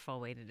wonderful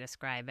way to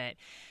describe it.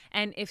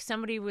 And if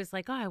somebody was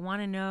like, oh, I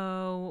want to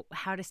know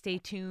how to stay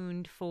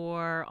tuned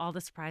for all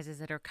the surprises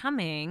that are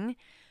coming,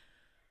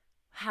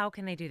 how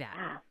can they do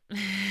that? Yeah.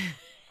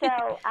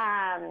 So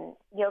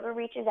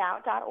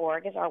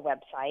yogareachesout.org is our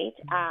website.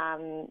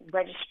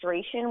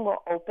 Registration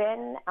will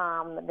open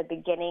the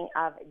beginning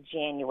of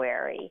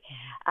January.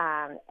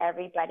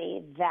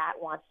 Everybody that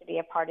wants to be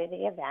a part of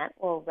the event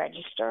will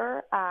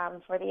register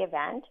for the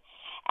event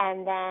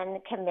and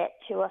then commit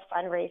to a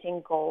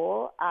fundraising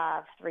goal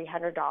of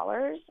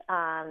 $300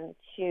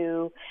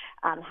 to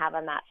have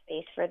a mat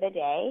space for the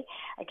day.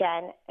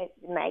 Again, it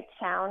might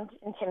sound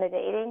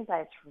intimidating,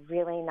 but it's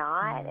really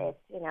not. It's,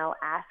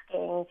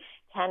 asking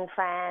 10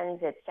 friends,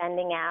 it's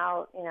sending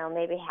out,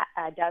 maybe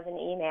a dozen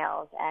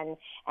emails, and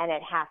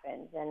it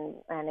happens.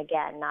 And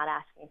again, not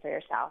asking for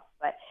yourself,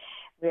 but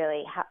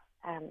really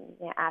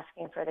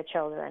asking for the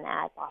children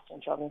at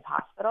Boston Children's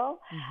Hospital.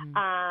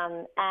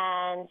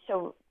 And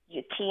so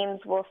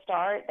teams will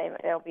start.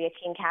 There'll be a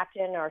team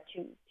captain or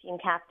two team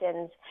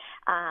captains,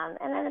 and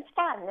then it's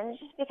fun. Then it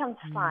just becomes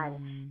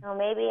fun.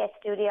 Maybe a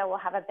studio will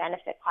have a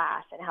benefit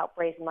class and help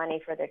raise money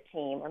for their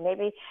team, or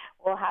maybe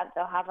they'll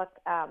have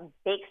a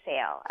bake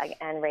sale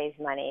and raise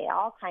money.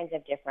 All kinds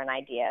of different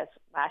ideas.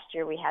 Last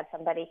year we had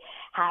somebody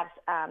have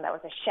that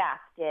was a chef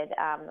did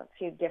a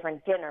few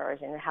different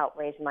dinners and help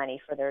raise money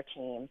for their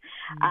team.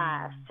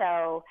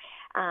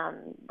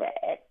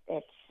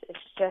 It's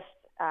just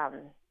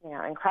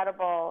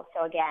incredible.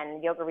 So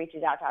again,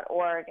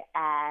 yogareachesout.org,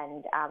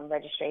 and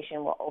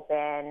registration will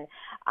open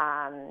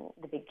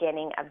the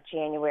beginning of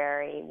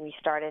January. We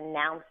start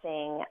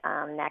announcing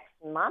next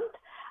month.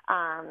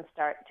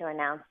 Start to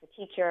announce the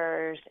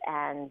teachers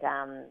and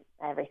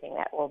everything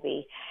that will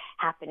be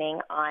happening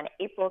on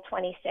April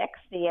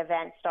 26th. The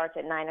event starts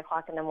at 9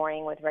 o'clock in the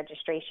morning with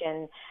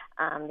registration.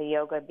 The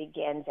yoga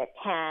begins at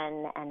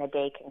 10, and the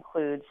day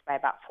concludes by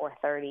about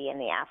 4:30 in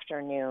the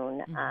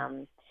afternoon.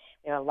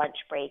 We have a lunch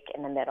break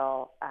in the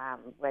middle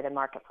where the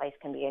marketplace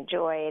can be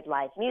enjoyed,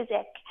 live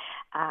music.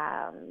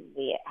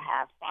 We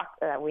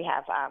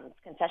have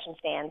concession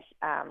stands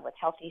with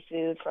healthy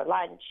food for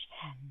lunch.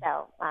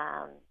 So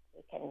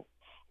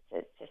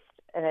it's just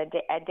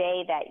a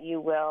day that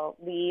you will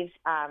leave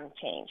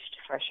changed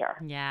for sure.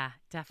 Yeah,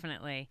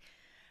 definitely.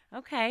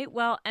 Okay,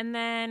 well, and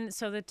then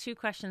so the two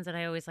questions that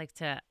I always like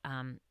to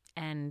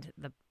end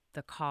the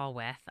call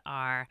with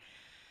are,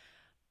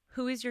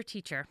 who is your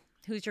teacher?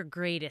 Who's your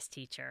greatest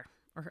teacher?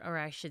 Or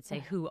I should say,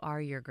 who are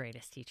your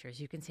greatest teachers?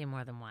 You can say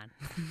more than one.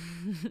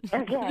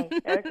 Okay.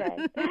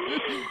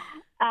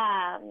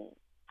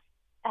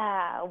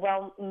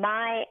 Well,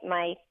 my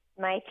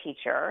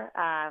teacher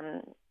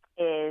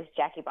is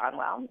Jackie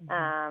Bonwell.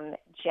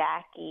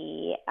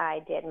 Jackie,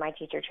 I did my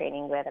teacher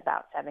training with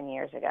about 7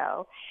 years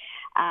ago.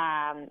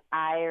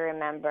 I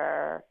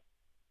remember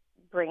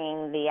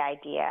bringing the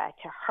idea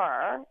to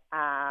her,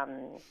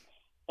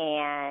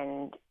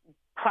 and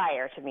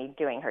prior to me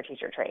doing her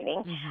teacher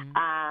training,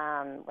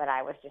 when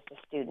I was just a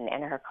student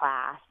in her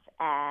class.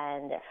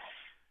 And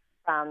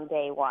from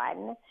day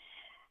one,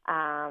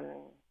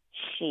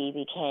 she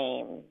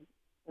became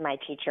my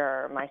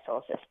teacher, my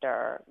soul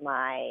sister,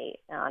 my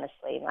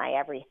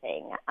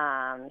everything.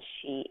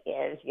 She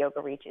is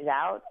Yoga Reaches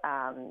Out.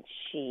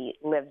 She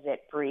lives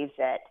it, breathes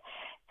it,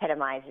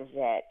 epitomizes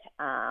it.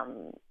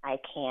 I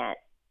can't,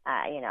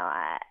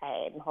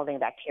 I'm holding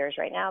back tears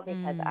right now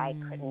because I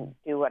couldn't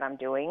do what I'm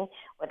doing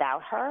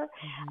without her.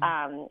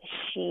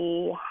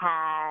 She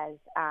has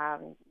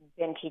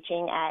been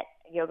teaching at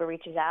Yoga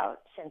Reaches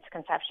Out since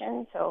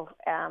conception. So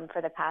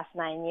for the past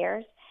 9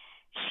 years,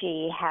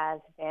 she has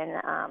been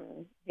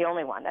the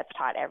only one that's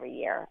taught every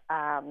year.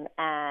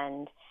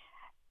 And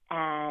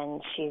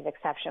she's an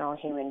exceptional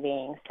human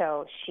being.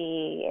 So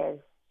she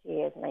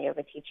is my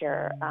yoga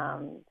teacher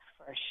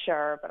for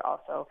sure, but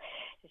also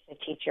just a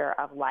teacher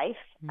of life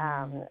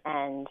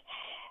and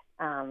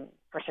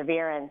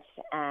perseverance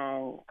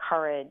and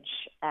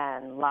courage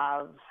and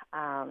love,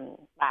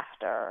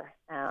 laughter.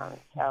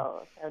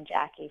 So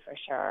Jackie for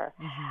sure.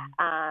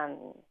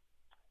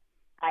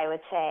 I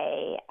would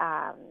say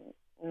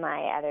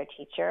my other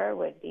teacher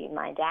would be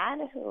my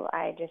dad, who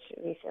I just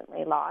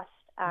recently lost,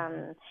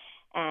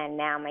 and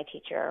now my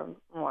teacher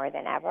more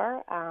than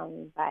ever.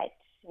 But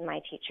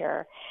my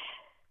teacher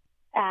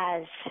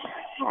as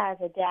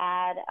a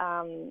dad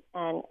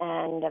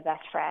and a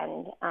best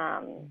friend,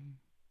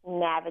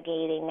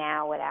 navigating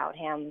now without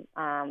him,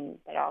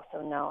 but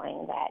also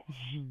knowing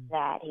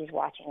that he's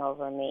watching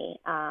over me.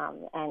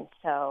 And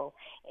so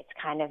it's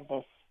kind of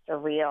this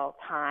surreal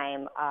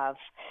time of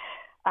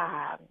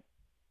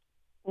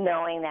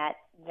knowing that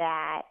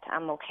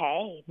I'm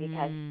okay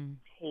because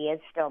he is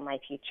still my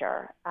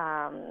teacher,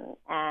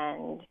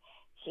 and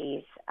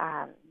he's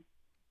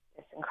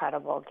this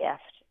incredible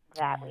gift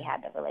that we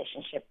had, the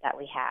relationship that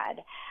we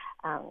had.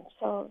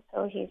 So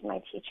he's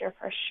my teacher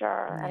for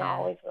sure, and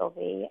always will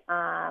be.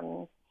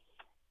 And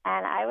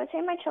I would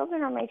say my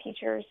children are my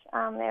teachers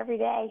every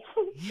day.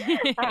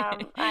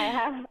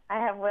 I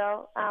have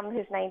Will,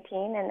 who's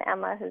 19, and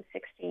Emma, who's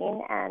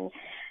 16, and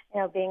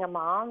being a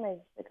mom is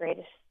the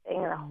greatest thing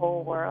in the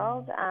whole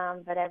world.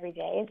 But every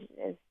day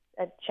is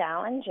a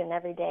challenge, and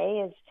every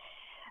day is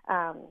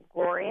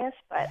glorious.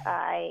 But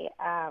I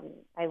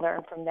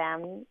learn from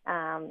them,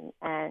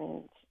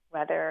 and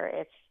whether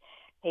it's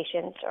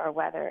patience or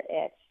whether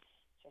it's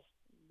just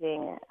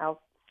being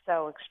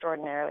so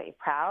extraordinarily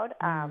proud,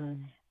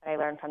 I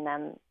learn from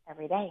them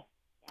every day.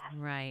 Yeah.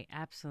 Right,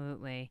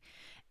 absolutely.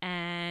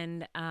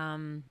 And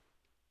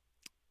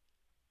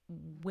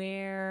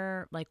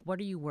what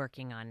are you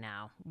working on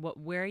now?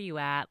 Where are you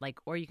at?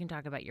 Or you can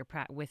talk about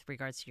with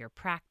regards to your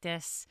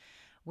practice.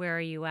 Where are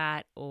you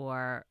at?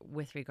 Or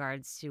with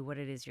regards to what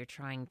it is you're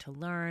trying to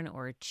learn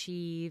or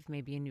achieve,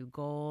 maybe a new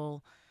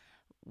goal.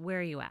 Where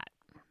are you at?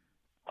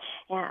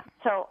 Yeah.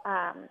 So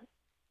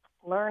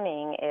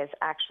learning is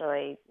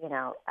actually,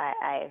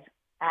 as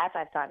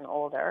I've gotten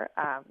older,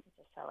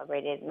 just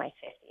celebrated my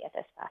 50th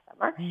this past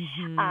summer.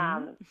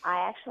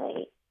 I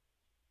actually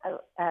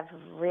I've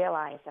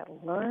realized that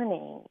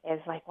learning is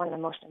like one of the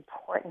most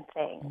important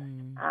things.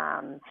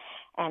 Mm.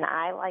 And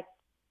I'm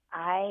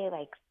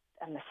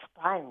a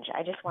sponge.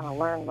 I just want to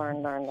learn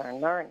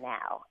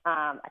now.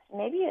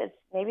 Maybe it's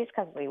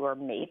because we were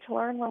made to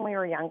learn when we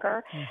were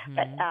younger,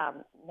 but Mm-hmm.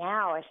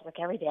 now it's like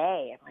every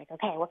day. I'm like,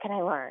 okay, what can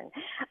I learn?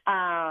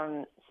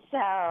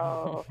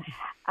 So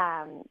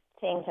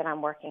things that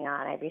I'm working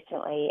on. I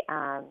recently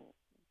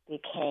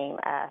became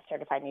a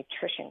certified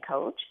nutrition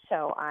coach,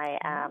 so I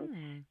am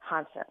Mm.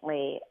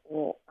 constantly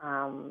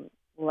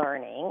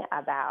learning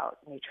about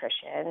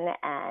nutrition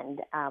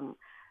and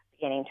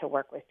beginning to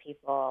work with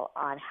people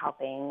on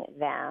helping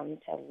them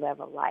to live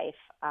a life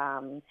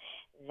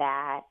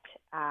that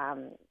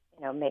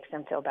makes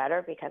them feel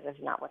better because it's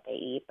not what they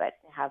eat, but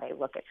how they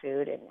look at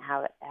food and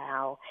how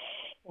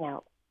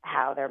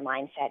their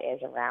mindset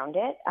is around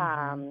it.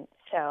 Mm-hmm.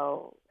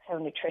 So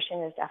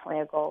nutrition is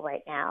definitely a goal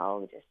right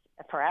now, just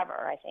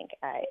forever. I think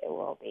it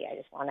will be. I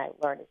just want to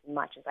learn as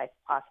much as I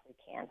possibly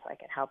can so I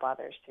can help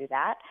others through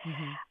that.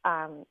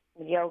 Mm-hmm.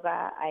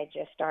 Yoga, I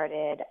just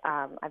started.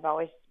 I've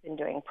always been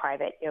doing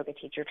private yoga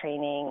teacher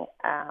training.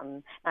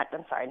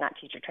 Not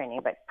teacher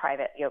training, but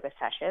private yoga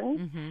sessions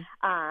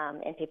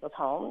Mm-hmm. in people's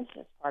homes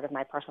as part of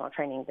my personal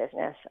training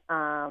business,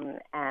 and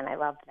I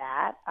love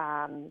that.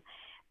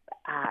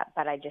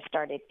 But I just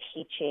started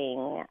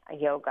teaching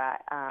yoga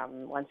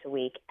once a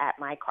week at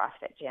my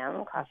CrossFit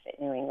gym, CrossFit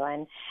New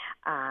England,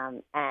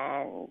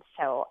 and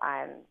so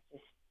I'm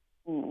just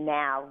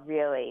now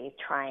really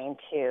trying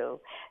to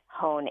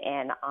hone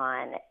in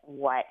on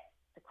what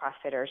the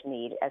CrossFitters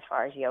need as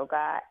far as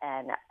yoga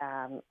and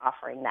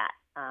offering that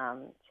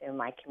to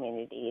my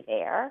community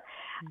there.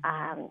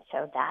 Mm-hmm.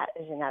 So that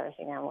is another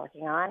thing I'm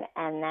working on,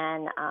 and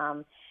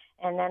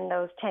then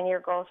those 10-year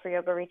goals for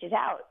Yoga Reaches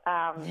Out.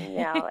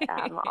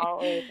 I'm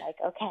always like,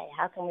 okay,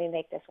 how can we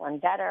make this one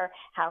better?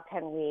 How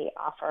can we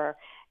offer,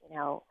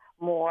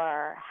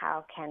 more?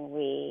 How can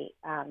we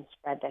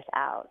spread this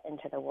out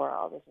into the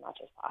world as much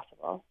as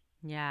possible?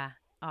 Yeah,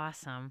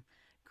 awesome.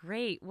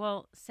 Great.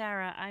 Well,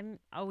 Sarah, I'm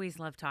always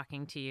love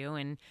talking to you,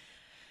 and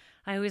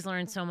I always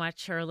learn so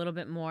much or a little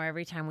bit more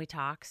every time we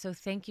talk. So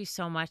thank you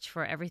so much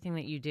for everything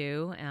that you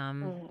do,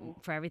 Mm-hmm.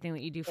 for everything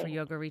that you do for Thank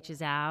Yoga you.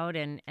 Reaches Out,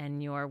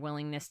 and your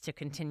willingness to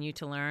continue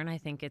to learn. I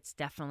think it's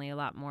definitely a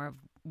lot more of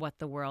what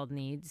the world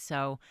needs.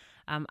 So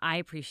I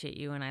appreciate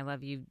you, and I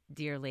love you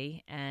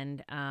dearly.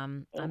 And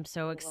Thank I'm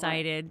so you, Lauren.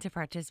 excited to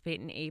participate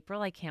in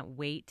April. I can't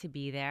wait to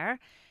be there.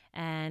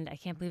 And I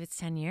can't believe it's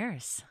 10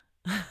 years.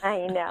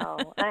 I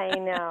know, I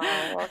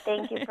know. Well,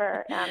 thank you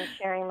for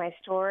sharing my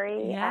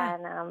story, Yeah.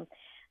 and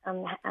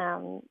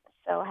I'm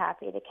so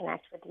happy to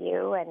connect with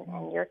you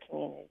and your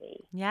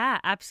community. Yeah,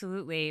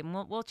 absolutely. And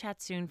we'll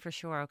chat soon for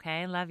sure,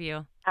 okay? Love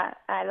you.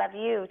 I love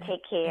you.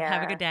 Take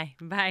Have a good care. day.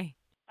 Bye.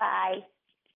 Bye.